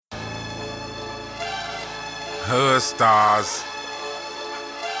Hood Stars,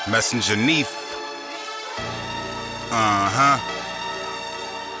 Messenger Neef.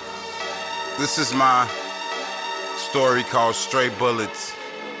 This is my story called Stray Bullets.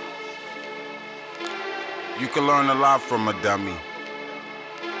 You can learn a lot from a dummy,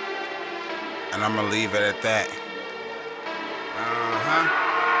 and I'ma leave it at that.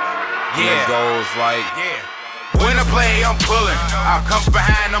 And it goes like, when I play, I'm pulling. I'll come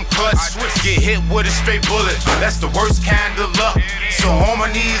behind, I'm clutch. Get hit with a straight bullet. That's the worst kind of luck. So on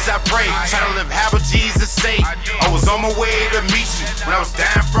my knees, I pray. Try to live how Jesus say. I was on my way to meet you when I was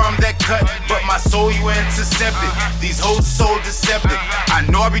dying from that cut, but my soul you intercepted. These hoes so deceptive. I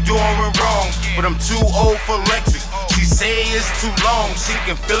know I be doing wrong, but I'm too old for lectures. She say it's too long, she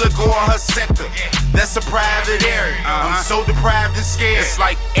can feel it go on her sector. That's a private area. I'm so deprived and scared. It's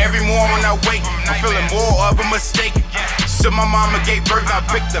like every morning I wake, I'm feeling more of a mistake. So my mama gave birth, I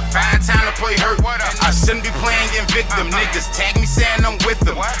picked a fine time to play hurt. I shouldn't be playing in victim. Niggas tag me saying I'm with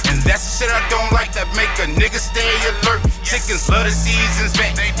them, and that's the shit I don't like that make a nigga stay alert. Chickens love the seasons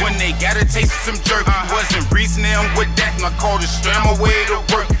back when they gotta taste some jerk. Wasn't reasoning with that, and I called it straight my way to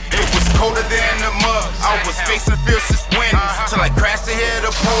work. It was colder than the mud. I was facing the fiercest wind till I crashed the head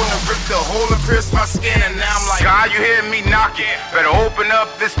of pole and ripped the hole and pierced my skin. And now I'm like, God, you hear me knocking? Better open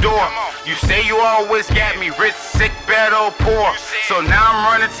up this door. You say you always got me rich, sick, bad, or poor. So now I'm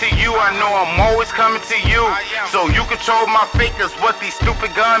running to you. I know I'm always coming to you. So you control my fate, that's what these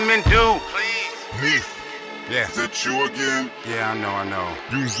stupid gunmen do. Neef. Yeah. Is that you again? Yeah, I know.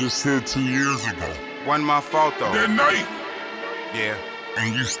 You was just here 2 years ago. Wasn't my fault though. That night. Yeah.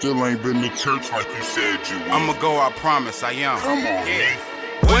 And you still ain't been to church like you said you would. I'ma go, I promise, I am. Come on, Neef.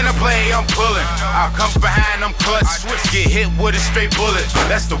 When I play, I'm pulling. I'll come behind, I'm clutch. Get hit with a straight bullet.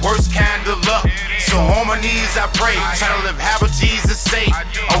 That's the worst kind of luck. So on my knees, I pray. Try to live how Jesus say.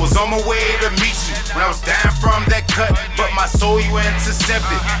 I was on my way to meet you when I was dying from that cut, but my soul you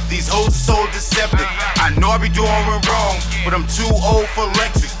intercepted. These hoes so deceptive. I know I be doing wrong, but I'm too old for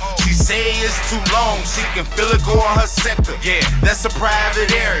lectures. She say it's too long, she can feel it go on her sector. Yeah, that's a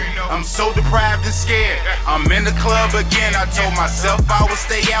private area. I'm so deprived and scared. I'm in the club again. I told myself I would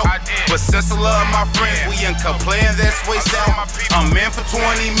stay out, but since I love my friends, we in playing that's way south. I'm in for 20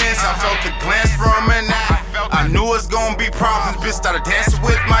 minutes. I felt the glance from an eye. I knew it's gonna be problems. Bitch started dancing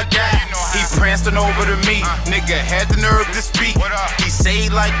with my guy. He pranced on over to me. Nigga had the nerve to speak. He say he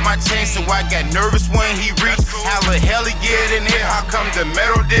liked my chain, so I got nervous when he reached. How the hell he get in here? How come the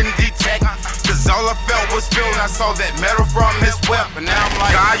metal didn't detect? Cause all I felt was feeling. I saw that metal from his weapon. Now I'm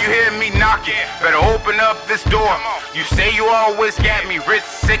like, God, you hear me knocking? Better open up this door. You say you always got me rich,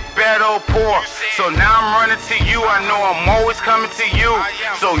 sick, bad, or poor. So now I'm running to you. I know I'm always coming to you.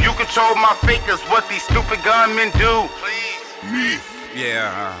 So you control my fate, that's what these stupid gunmen do. Neef.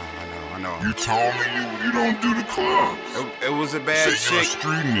 Yeah, I know. You told me you don't do the clubs. It was a bad Say you're a chick.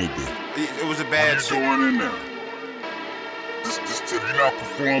 street nigga. It was a bad What chick. you doing in there? Just if you're not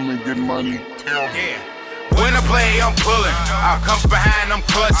performing, getting money, tell me. Yeah. When I play, I'm pulling. I'll come behind, I'm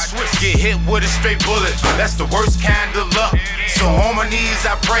clutch. Get hit with a straight bullet. That's the worst kind of luck. So on my knees,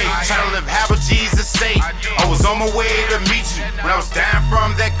 I pray. Try to live how Jesus say. I was on my way to meet you when I was dying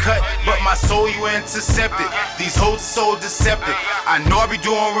from that cut, but my soul you intercepted. These hoes so deceptive. I know I be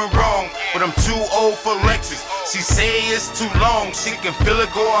doing wrong, but I'm too old for lectures. She say it's too long, she can feel it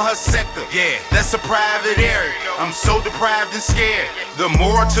go on her sector. Yeah, that's a private area. I'm so deprived and scared. The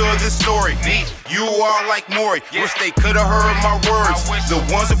moral to this story, you are like Maury. Wish they could've heard my words. The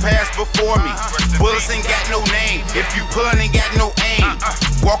ones who passed before me. Bullets ain't got no name. If you pullin', ain't got no aim.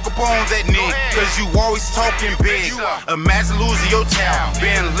 Walk up on that nigga, cause you always talking big. Imagine losing your child,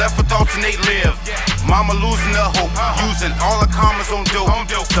 being left with thoughts and they live. Mama losing her hope, using all her commas on dope.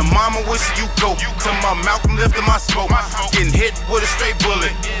 To mama wishing you go, to my Malcolm lifting my smoke. Getting hit with a straight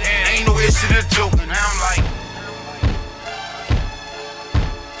bullet, ain't no issue to joke. Now I'm like,